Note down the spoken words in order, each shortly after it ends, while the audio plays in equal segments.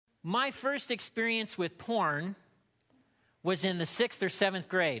My first experience with porn was in the 6th or 7th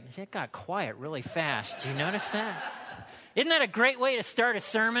grade. It got quiet really fast. Do you notice that? Isn't that a great way to start a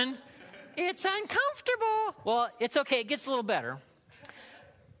sermon? It's uncomfortable. Well, it's okay. It gets a little better.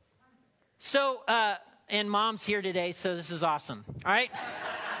 So, and Mom's here today, so this is awesome. All right?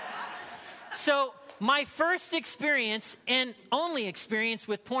 So, my first experience and only experience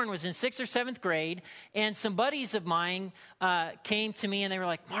with porn was in 6th or 7th grade, and some buddies of mine came to me and they were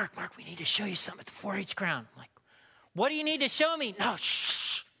like, Mark, we need to show you something at the 4-H ground. I'm like, what do you need to show me? No,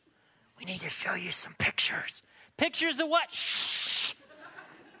 shh. We need to show you some pictures. Pictures of what? Shh.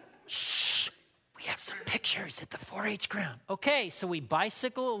 Shh. We have some pictures at the 4-H ground. Okay, so we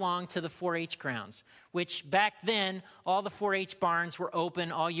bicycle along to the 4-H grounds, which back then, all the 4-H barns were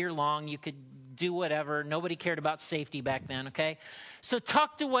open all year long. You could do whatever. Nobody cared about safety back then, okay? So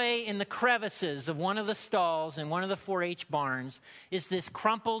tucked away in the crevices of one of the stalls in one of the 4-H barns is this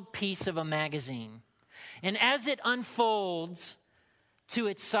crumpled piece of a magazine. And as it unfolds to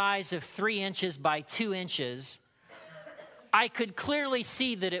its size of 3 inches by 2 inches, I could clearly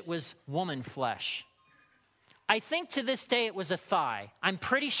see that it was woman flesh. I think to this day it was a thigh. I'm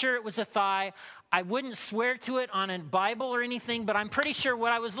pretty sure it was a thigh. I wouldn't swear to it on a Bible or anything, but I'm pretty sure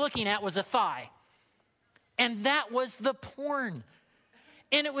what I was looking at was a thigh. And that was the porn.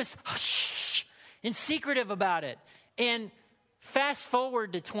 And it was shh and secretive about it. And fast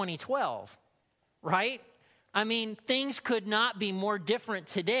forward to 2012, right? I mean, things could not be more different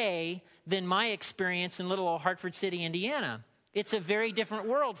today than my experience in little old Hartford City, Indiana. It's a very different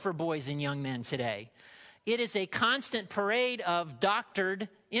world for boys and young men today. It is a constant parade of doctored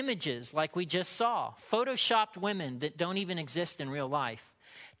images like we just saw, photoshopped women that don't even exist in real life,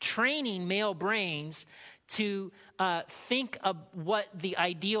 training male brains to think of what the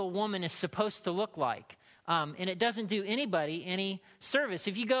ideal woman is supposed to look like. And it doesn't do anybody any service.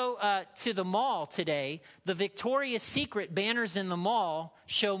 If you go to the mall today, the Victoria's Secret banners in the mall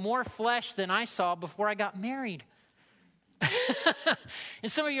show more flesh than I saw before I got married.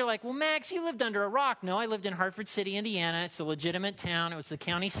 And some of you are like, well, Max, you lived under a rock. No, I lived in Hartford City, Indiana. It's a legitimate town. It was the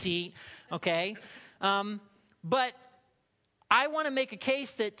county seat, okay? But I want to make a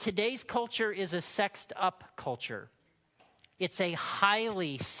case that today's culture is a sexed up culture. It's a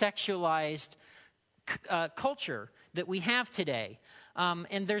highly sexualized culture that we have today.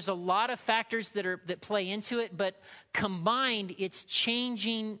 And there's a lot of factors that play into it, but combined, it's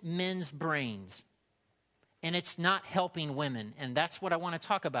changing men's brains. And it's not helping women. And that's what I want to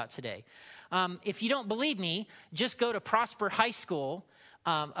talk about today. If you don't believe me, just go to Prosper High School,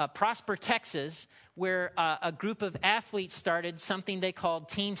 Prosper, Texas, where a group of athletes started something they called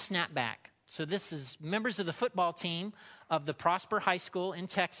Team Snapback. So this is members of the football team of the Prosper High School in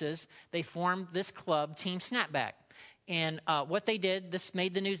Texas. They formed this club, Team Snapback. And what they did, this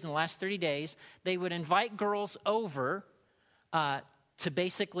made the news in the last 30 days, they would invite girls over to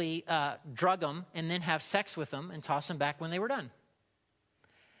basically drug them and then have sex with them and toss them back when they were done.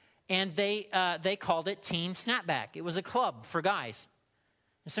 And they called it Team Snapback. It was a club for guys.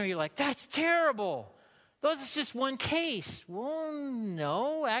 And some of you are like, that's terrible. That's just one case. Well,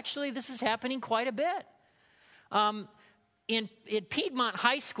 no, actually, this is happening quite a bit. At Piedmont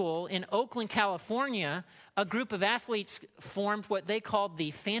High School in Oakland, California, a group of athletes formed what they called the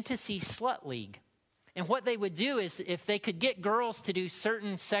Fantasy Slut League. And what they would do is if they could get girls to do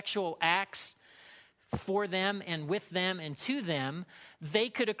certain sexual acts for them and with them and to them, they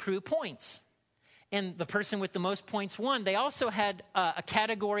could accrue points. And the person with the most points won. They also had a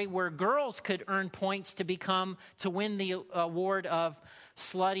category where girls could earn points to win the award of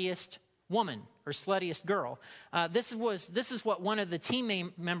sluttiest woman or sluttiest girl. This is what one of the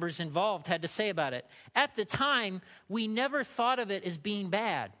team members involved had to say about it. At the time, we never thought of it as being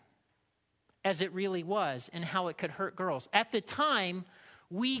bad, as it really was, and how it could hurt girls. At the time,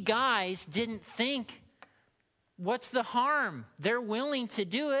 we guys didn't think, what's the harm? They're willing to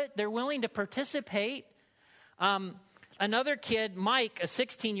do it. They're willing to participate. Another kid, Mike, a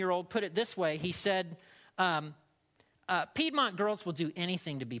 16-year-old, put it this way. He said, Piedmont girls will do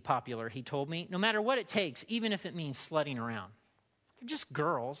anything to be popular, he told me, no matter what it takes, even if it means slutting around. They're just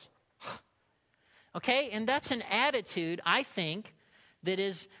girls. Okay, and that's an attitude, I think, that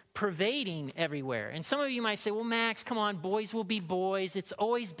is pervading everywhere. And some of you might say, well, Max, come on, boys will be boys. It's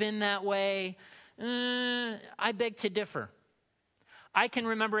always been that way. I beg to differ. I can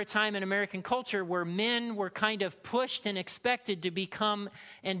remember a time in American culture where men were kind of pushed and expected to become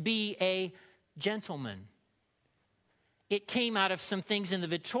and be a gentleman. It came out of some things in the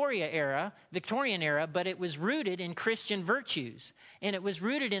Victorian era, but it was rooted in Christian virtues. And it was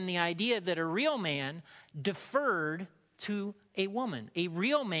rooted in the idea that a real man deferred to a woman. A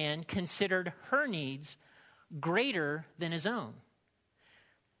real man considered her needs greater than his own.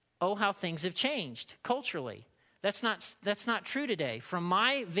 Oh, how things have changed culturally. That's not true today. From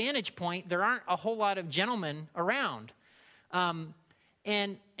my vantage point, there aren't a whole lot of gentlemen around.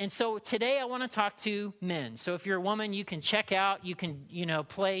 And so today I want to talk to men. So if you're a woman, you can check out. You can,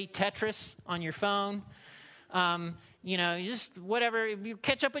 play Tetris on your phone. Just whatever. You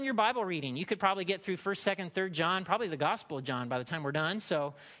catch up on your Bible reading. You could probably get through 1st, 2nd, 3rd John, probably the Gospel of John by the time we're done.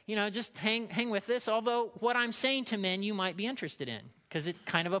 So, just hang with this. Although what I'm saying to men, you might be interested in because it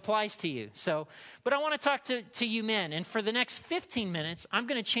kind of applies to you. So, but I want to talk to you men. And for the next 15 minutes, I'm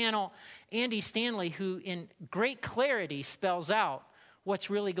going to channel Andy Stanley, who in great clarity spells out what's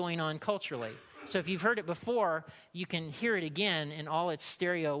really going on culturally. So if you've heard it before, you can hear it again in all its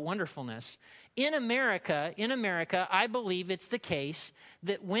stereo wonderfulness. In America, I believe it's the case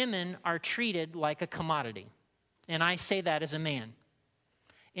that women are treated like a commodity. And I say that as a man.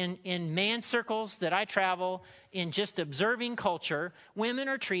 In man circles that I travel, in just observing culture, women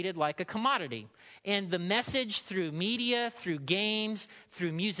are treated like a commodity. And the message through media, through games,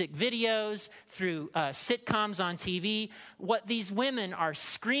 through music videos, through sitcoms on TV, what these women are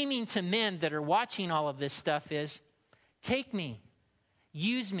screaming to men that are watching all of this stuff is, take me,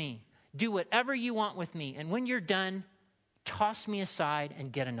 use me, do whatever you want with me. And when you're done, toss me aside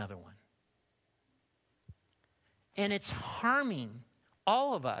and get another one. And it's harming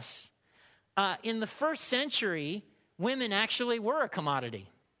all of us. In the first century, women actually were a commodity.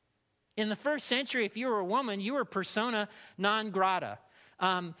 In the first century, if you were a woman, you were persona non grata.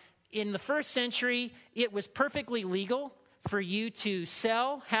 In the first century, it was perfectly legal for you to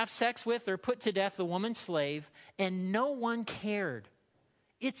sell, have sex with, or put to death a woman slave, and no one cared.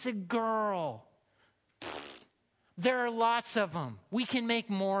 It's a girl. There are lots of them. We can make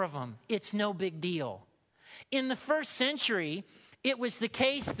more of them. It's no big deal. In the first century, it was the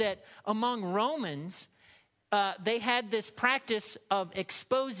case that among Romans, they had this practice of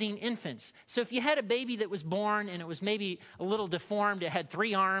exposing infants. So if you had a baby that was born and it was maybe a little deformed, it had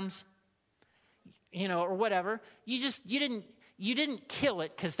 3 arms, or whatever, you didn't kill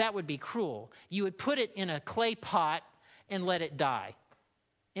it because that would be cruel. You would put it in a clay pot and let it die.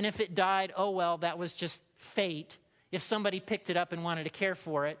 And if it died, oh well, that was just fate. If somebody picked it up and wanted to care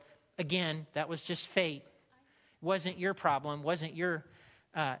for it, again, that was just fate. Wasn't your problem, wasn't your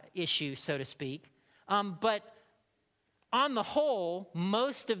issue, so to speak. But on the whole,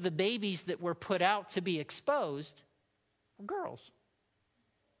 most of the babies that were put out to be exposed were girls.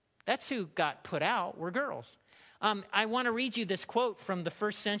 That's who got put out, were girls. I want to read you this quote from the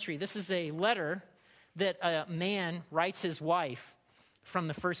first century. This is a letter that a man writes his wife from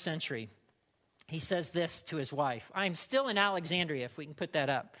the first century. He says this to his wife. I am still in Alexandria, if we can put that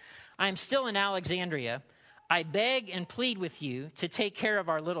up. I am still in Alexandria. I beg and plead with you to take care of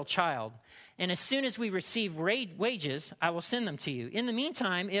our little child. And as soon as we receive wages, I will send them to you. In the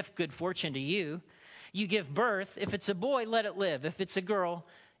meantime, if good fortune to you, you give birth. If it's a boy, let it live. If it's a girl,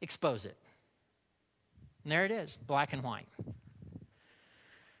 expose it. And there it is, black and white.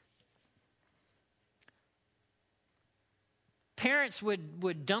 Parents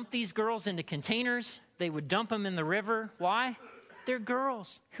would dump these girls into containers. They would dump them in the river. Why? They're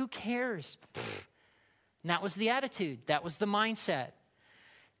girls. Who cares? And that was the attitude. That was the mindset.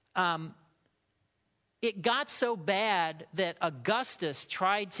 It got so bad that Augustus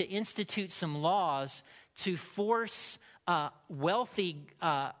tried to institute some laws to force wealthy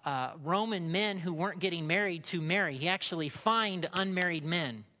Roman men who weren't getting married to marry. He actually fined unmarried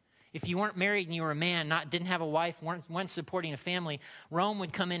men. If you weren't married and you were a man, didn't have a wife, weren't supporting a family, Rome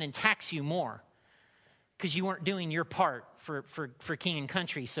would come in and tax you more because you weren't doing your part for king and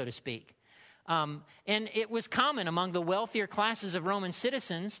country, so to speak. And it was common among the wealthier classes of Roman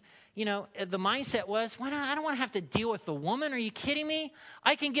citizens. The mindset was, I don't want to have to deal with a woman. Are you kidding me?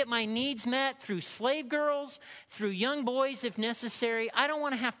 I can get my needs met through slave girls, through young boys if necessary. I don't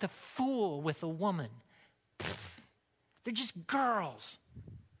want to have to fool with a woman. They're just girls.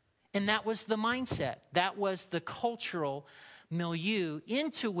 And that was the mindset. That was the cultural milieu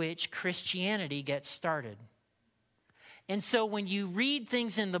into which Christianity gets started. And so when you read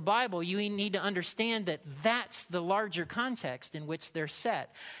things in the Bible, you need to understand that that's the larger context in which they're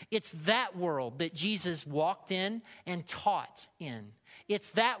set. It's that world that Jesus walked in and taught in.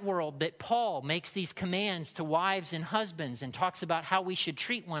 It's that world that Paul makes these commands to wives and husbands and talks about how we should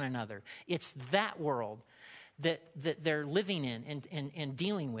treat one another. It's that world that they're living in and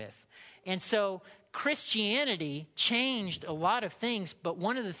dealing with. And so Christianity changed a lot of things, but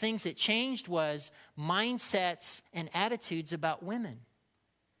one of the things it changed was mindsets and attitudes about women.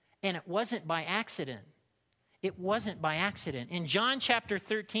 And it wasn't by accident. It wasn't by accident. In John chapter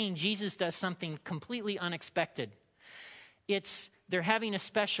 13, Jesus does something completely unexpected. They're having a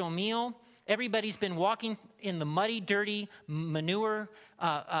special meal. Everybody's been walking in the muddy, dirty, manure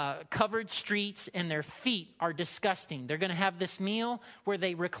covered streets, and their feet are disgusting. They're going to have this meal where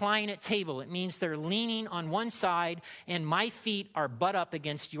they recline at table. It means they're leaning on one side, and my feet are butt up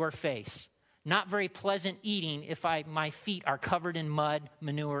against your face. Not very pleasant eating if my feet are covered in mud,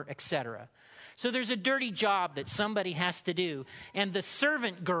 manure, etc. So there's a dirty job that somebody has to do, and the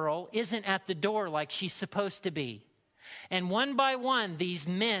servant girl isn't at the door like she's supposed to be. And one by one, these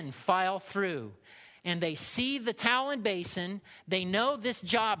men file through, and they see the towel and basin. They know this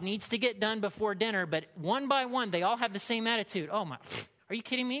job needs to get done before dinner, but one by one, they all have the same attitude. Oh my, are you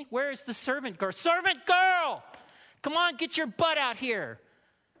kidding me? Where is the servant girl? Servant girl! Come on, get your butt out here.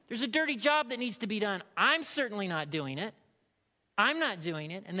 There's a dirty job that needs to be done. I'm certainly not doing it. I'm not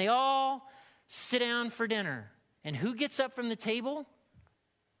doing it. And they all sit down for dinner. And who gets up from the table?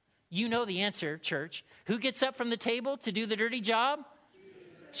 You know the answer, church. Who gets up from the table to do the dirty job?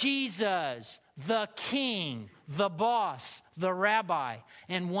 Jesus, the king, the boss, the rabbi.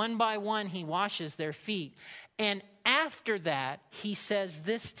 And one by one, he washes their feet. And after that, he says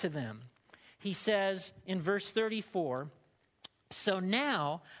this to them. He says in verse 34, so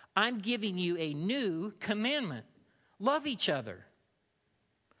now I'm giving you a new commandment. Love each other.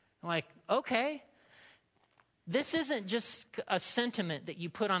 I'm like, okay. This isn't just a sentiment that you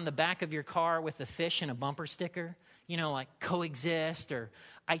put on the back of your car with a fish and a bumper sticker, like coexist or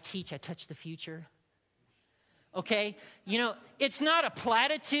I touch the future. Okay? It's not a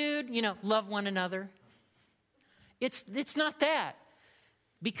platitude, love one another. It's not that,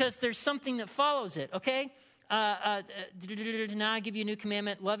 because there's something that follows it, okay? Now I give you a new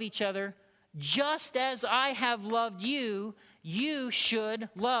commandment, love each other. Just as I have loved you, you should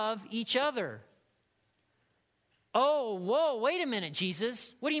love each other. Oh, whoa, wait a minute,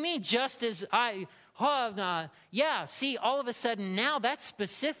 Jesus. What do you mean, just as I... see, all of a sudden now that's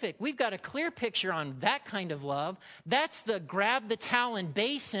specific. We've got a clear picture on that kind of love. That's the grab the towel and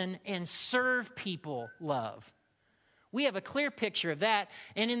basin and serve people love. We have a clear picture of that.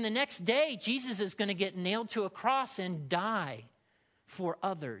 And in the next day, Jesus is going to get nailed to a cross and die for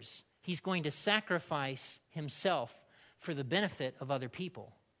others. He's going to sacrifice himself for the benefit of other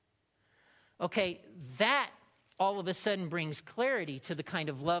people. Okay, that all of a sudden brings clarity to the kind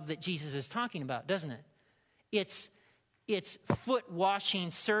of love that Jesus is talking about, doesn't it? It's foot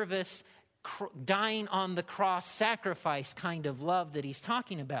washing service, dying on the cross, sacrifice kind of love that he's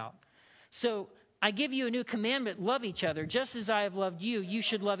talking about. So I give you a new commandment, love each other. Just as I have loved you, you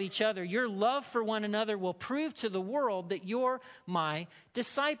should love each other. Your love for one another will prove to the world that you're my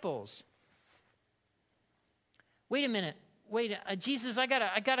disciples. Wait a minute. Jesus, I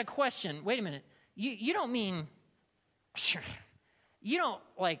got a question. Wait a minute. You don't mean... Sure.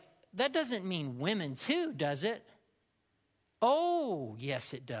 That doesn't mean women too, does it? Oh,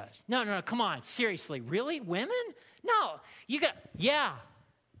 yes, it does. No, come on. Seriously, really? Women? No,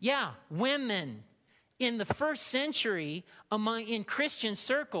 women. In the first century, in Christian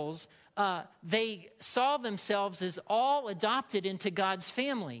circles, they saw themselves as all adopted into God's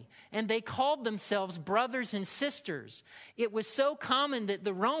family, and they called themselves brothers and sisters. It was so common that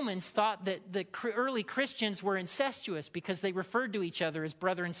the Romans thought that the early Christians were incestuous because they referred to each other as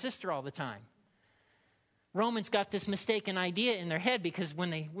brother and sister all the time. Romans got this mistaken idea in their head because when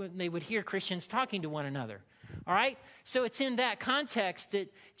they would hear Christians talking to one another. All right? So it's in that context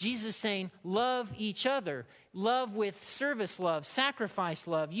that Jesus is saying, love each other. Love with service love, sacrifice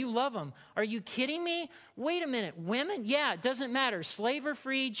love. You love them. Are you kidding me? Wait a minute. Women? Yeah, it doesn't matter. Slave or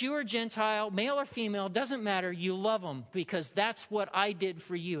free, Jew or Gentile, male or female, doesn't matter. You love them because that's what I did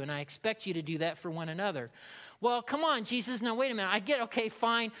for you, and I expect you to do that for one another. Well, come on, Jesus. Now, wait a minute. I get, okay,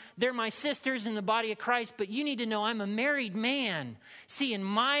 fine. They're my sisters in the body of Christ, but you need to know I'm a married man. See, in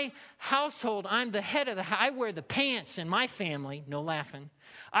my household, I'm the head of the house. I wear the pants in my family. No laughing.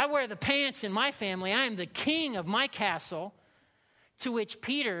 I wear the pants in my family. I am the king of my castle. To which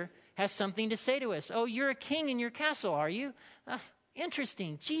Peter has something to say to us. Oh, you're a king in your castle, are you?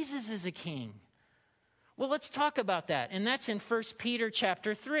 Interesting. Jesus is a king. Well, let's talk about that. And that's in 1 Peter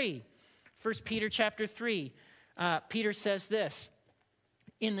chapter 3. 1 Peter chapter 3. Peter says this,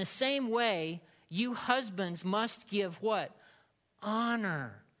 in the same way, you husbands must give what?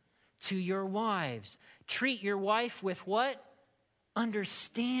 Honor to your wives. Treat your wife with what?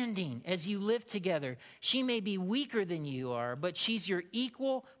 Understanding as you live together. She may be weaker than you are, but she's your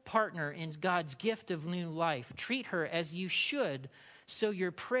equal partner in God's gift of new life. Treat her as you should, so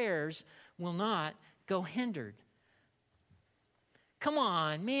your prayers will not go hindered. Come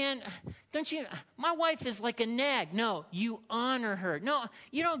on, man. Don't you? My wife is like a nag. No, you honor her. No,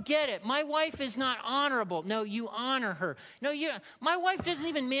 you don't get it. My wife is not honorable. No, you honor her. No, my wife doesn't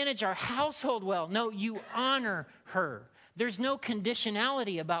even manage our household well. No, you honor her. There's no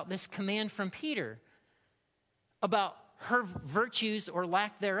conditionality about this command from Peter about her virtues or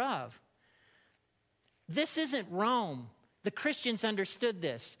lack thereof. This isn't Rome. The Christians understood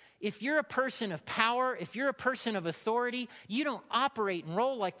this. If you're a person of power, if you're a person of authority, you don't operate and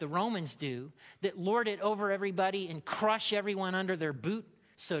roll like the Romans do, that lord it over everybody and crush everyone under their boot,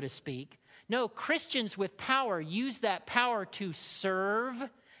 so to speak. No, Christians with power use that power to serve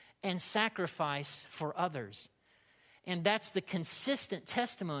and sacrifice for others. And that's the consistent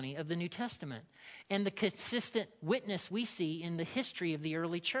testimony of the New Testament and the consistent witness we see in the history of the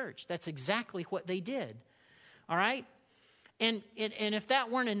early church. That's exactly what they did. All right? And if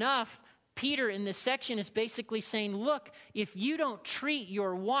that weren't enough, Peter in this section is basically saying, look, if you don't treat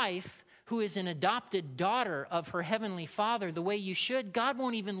your wife, who is an adopted daughter of her heavenly Father, the way you should, God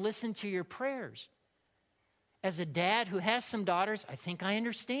won't even listen to your prayers. As a dad who has some daughters, I think I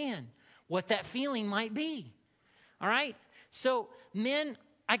understand what that feeling might be. All right? So, men,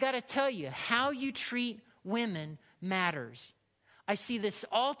 I got to tell you, how you treat women matters. I see this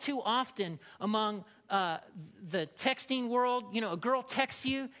all too often among the texting world. You know, a girl texts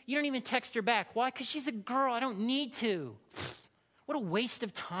you, you don't even text her back. Why? Because she's a girl. I don't need to. What a waste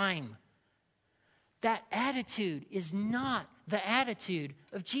of time. That attitude is not the attitude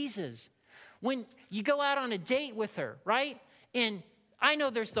of Jesus. When you go out on a date with her, right? And I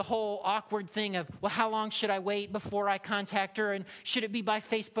know there's the whole awkward thing of, well, how long should I wait before I contact her? And should it be by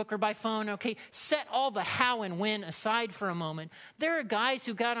Facebook or by phone? Okay, set all the how and when aside for a moment. There are guys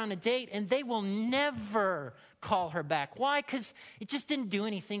who got on a date and they will never call her back. Why? Because it just didn't do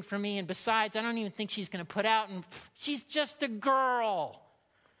anything for me. And besides, I don't even think she's going to put out. And she's just a girl.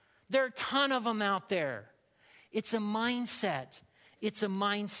 There are a ton of them out there. It's a mindset. It's a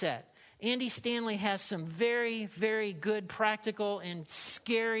mindset. Andy Stanley has some very, very good practical and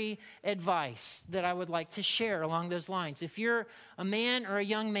scary advice that I would like to share along those lines. If you're a man or a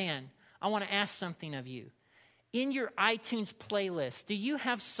young man, I want to ask something of you. In your iTunes playlist, do you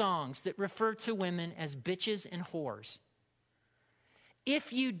have songs that refer to women as bitches and whores?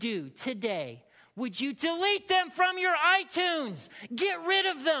 If you do, today, would you delete them from your iTunes? Get rid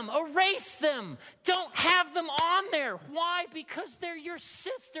of them. Erase them. Don't have them on there. Why? Because they're your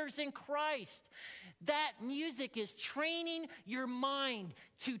sisters in Christ. That music is training your mind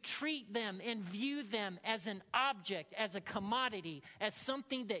to treat them and view them as an object, as a commodity, as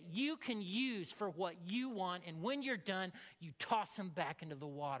something that you can use for what you want. And when you're done, you toss them back into the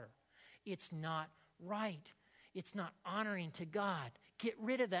water. It's not right. It's not honoring to God. Get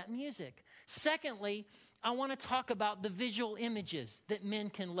rid of that music. Secondly, I want to talk about the visual images that men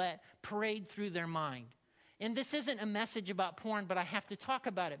can let parade through their mind. And this isn't a message about porn, but I have to talk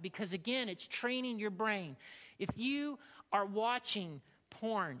about it because, again, it's training your brain. If you are watching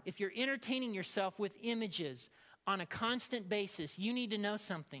porn, if you're entertaining yourself with images on a constant basis, you need to know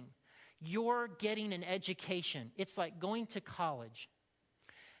something. You're getting an education. It's like going to college.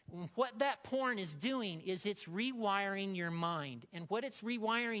 What that porn is doing is it's rewiring your mind. And what it's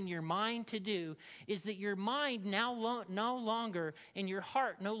rewiring your mind to do is that your mind now no longer, and your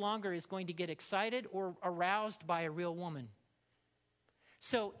heart no longer is going to get excited or aroused by a real woman.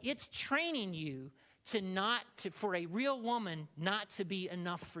 So it's training you for a real woman not to be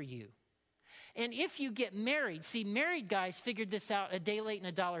enough for you. And if you get married, see, married guys figured this out a day late and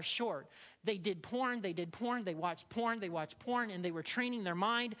a dollar short. They did porn, they watched porn, and they were training their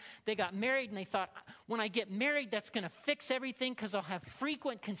mind. They got married and they thought, when I get married, that's going to fix everything because I'll have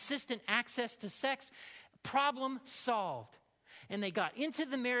frequent, consistent access to sex. Problem solved. And they got into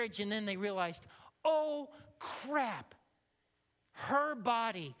the marriage and then they realized, oh, crap, her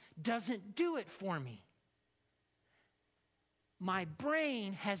body doesn't do it for me. My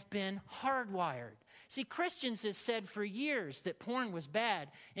brain has been hardwired. See, Christians have said for years that porn was bad.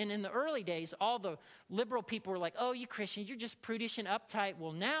 And in the early days, all the liberal people were like, oh, you Christians, you're just prudish and uptight.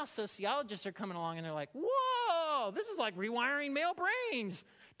 Well, now sociologists are coming along and they're like, whoa, this is like rewiring male brains.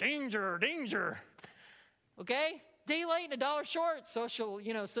 Danger, danger. Okay? Day late and a dollar short,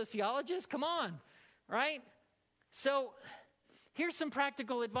 sociologists, come on, right? So here's some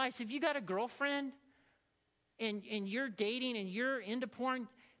practical advice. If you got a girlfriend and you're dating and you're into porn,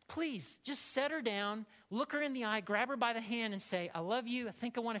 please just set her down, look her in the eye, grab her by the hand and say, I love you. I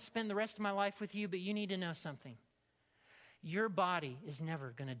think I want to spend the rest of my life with you, but you need to know something. Your body is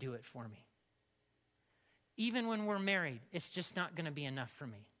never going to do it for me. Even when we're married, it's just not going to be enough for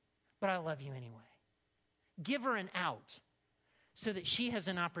me. But I love you anyway. Give her an out. so that she has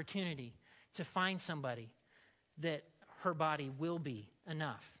an opportunity to find somebody that her body will be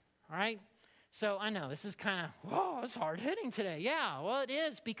enough. All right? So I know this is kind of, whoa, it's hard hitting today. Yeah, well, it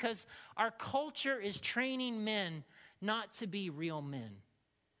is, because our culture is training men not to be real men.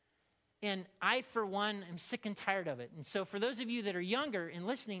 And I, for one, am sick and tired of it. And so for those of you that are younger and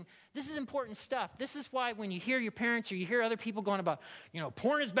listening, this is important stuff. This is why when you hear your parents or you hear other people going about,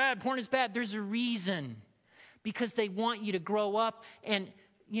 porn is bad, there's a reason. Because they want you to grow up, and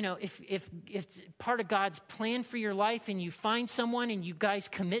if it's part of God's plan for your life, and you find someone and you guys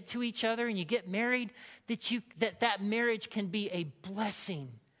commit to each other and you get married, that marriage can be a blessing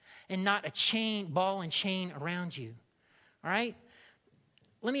and not a ball and chain around you. All right?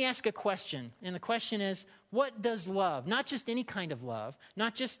 Let me ask a question. And the question is, what does love, not just any kind of love,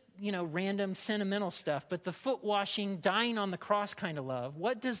 not just, random sentimental stuff, but the foot washing, dying on the cross kind of love,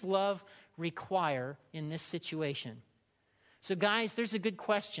 what does love require in this situation? So guys, there's a good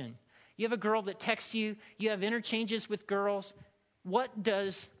question. You have a girl that texts you, you have interchanges with girls. What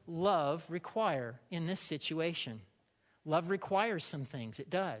does love require in this situation? Love requires some things,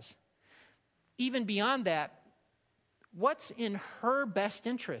 it does. Even beyond that, what's in her best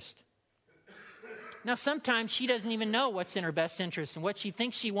interest? Now, sometimes she doesn't even know what's in her best interest, and what she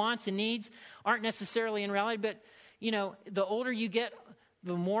thinks she wants and needs aren't necessarily in reality. But, the older you get,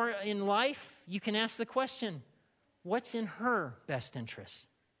 the more in life you can ask the question, what's in her best interest?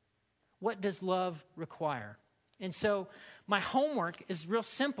 What does love require? And so my homework is real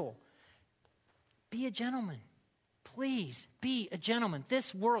simple. Be a gentleman. Please be a gentleman.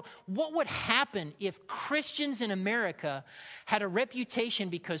 This world, what would happen if Christians in America had a reputation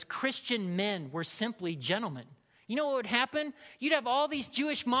because Christian men were simply gentlemen? You know what would happen? You'd have all these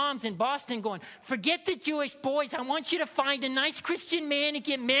Jewish moms in Boston going, forget the Jewish boys. I want you to find a nice Christian man and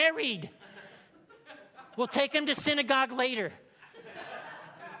get married. We'll take him to synagogue later.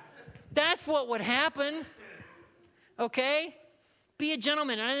 That's what would happen. Okay? Be a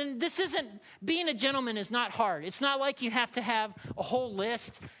gentleman. And being a gentleman is not hard. It's not like you have to have a whole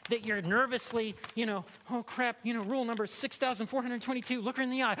list that you're nervously, oh crap, rule number 6,422, look her in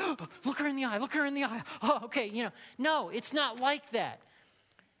the eye, look her in the eye, look her in the eye. Oh, okay, No, it's not like that.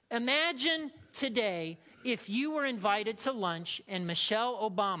 Imagine today if you were invited to lunch and Michelle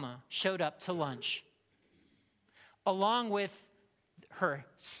Obama showed up to lunch along with her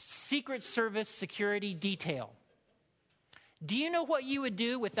Secret Service security detail. Do you know what you would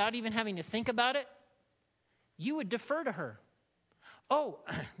do without even having to think about it? You would defer to her. Oh,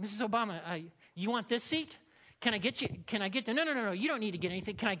 Mrs. Obama, you want this seat? No, you don't need to get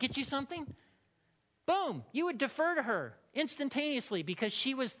anything. Can I get you something? Boom, you would defer to her instantaneously because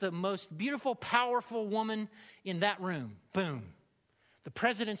she was the most beautiful, powerful woman in that room. Boom, the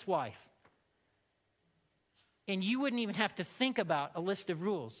president's wife. And you wouldn't even have to think about a list of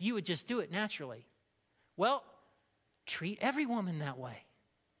rules. You would just do it naturally. Well, treat every woman that way.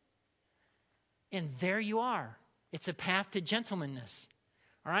 And there you are. It's a path to gentlemanness.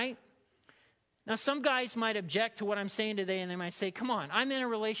 All right? Now, some guys might object to what I'm saying today, and they might say, come on, I'm in a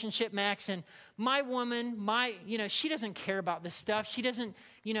relationship, Max, and my woman, she doesn't care about this stuff. She doesn't,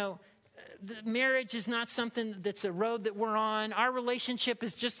 the marriage is not something that's a road that we're on. Our relationship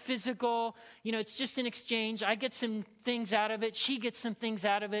is just physical. It's just an exchange. I get some things out of it. She gets some things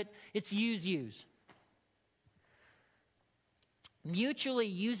out of it. It's use. Mutually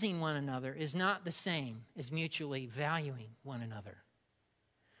using one another is not the same as mutually valuing one another.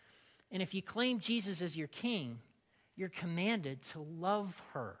 And if you claim Jesus as your king, you're commanded to love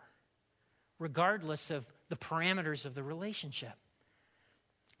her, regardless of the parameters of the relationship.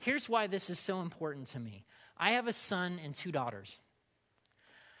 Here's why this is so important to me. I have a son and 2 daughters.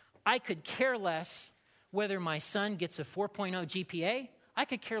 I could care less whether my son gets a 4.0 GPA. I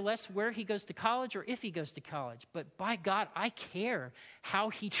could care less where he goes to college or if he goes to college. But by God, I care how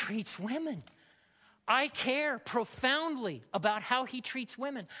he treats women. I care profoundly about how he treats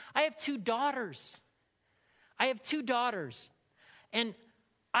women. I have 2 daughters. And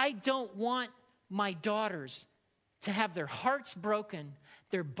I don't want my daughters to have their hearts broken,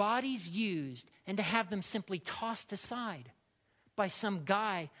 their bodies used, and to have them simply tossed aside by some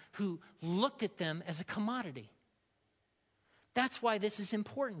guy who looked at them as a commodity. That's why this is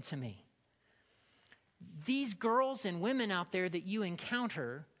important to me. These girls and women out there that you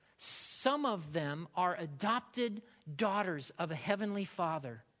encounter, some of them are adopted daughters of a heavenly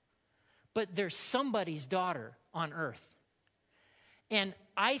Father, but they're somebody's daughter on earth. And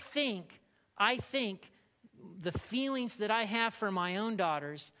I think the feelings that I have for my own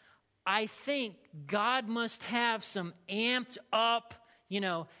daughters, I think God must have some amped up,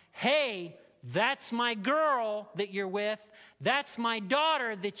 hey, that's my girl that you're with. That's my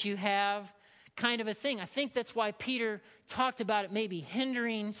daughter that you have, kind of a thing. I think that's why Peter talked about it maybe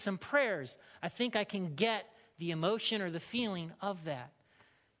hindering some prayers. I think I can get the emotion or the feeling of that.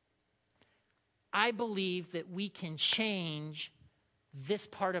 I believe that we can change this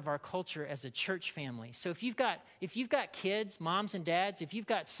part of our culture as a church family. So if you've got kids, moms and dads, if you've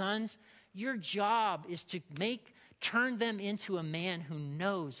got sons, your job is to turn them into a man who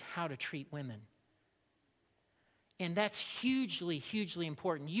knows how to treat women. And that's hugely, hugely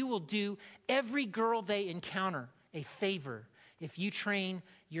important. You will do every girl they encounter a favor if you train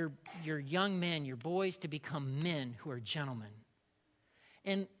your young men, your boys, to become men who are gentlemen.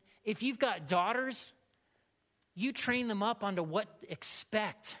 And if you've got daughters, you train them up onto what to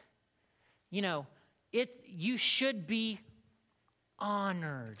expect. You should be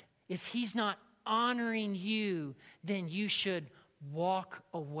honored. If he's not honoring you, then you should walk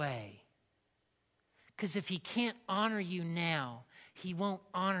away. Because if he can't honor you now, he won't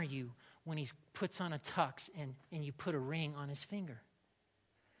honor you when he puts on a tux and you put a ring on his finger.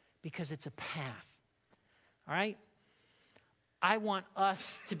 Because it's a path. All right? I want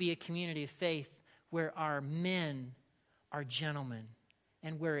us to be a community of faith where our men are gentlemen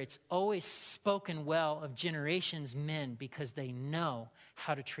and where it's always spoken well of generations' men because they know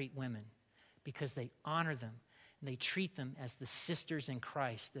how to treat women, because they honor them and they treat them as the sisters in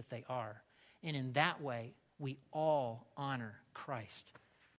Christ that they are. And in that way, we all honor Christ.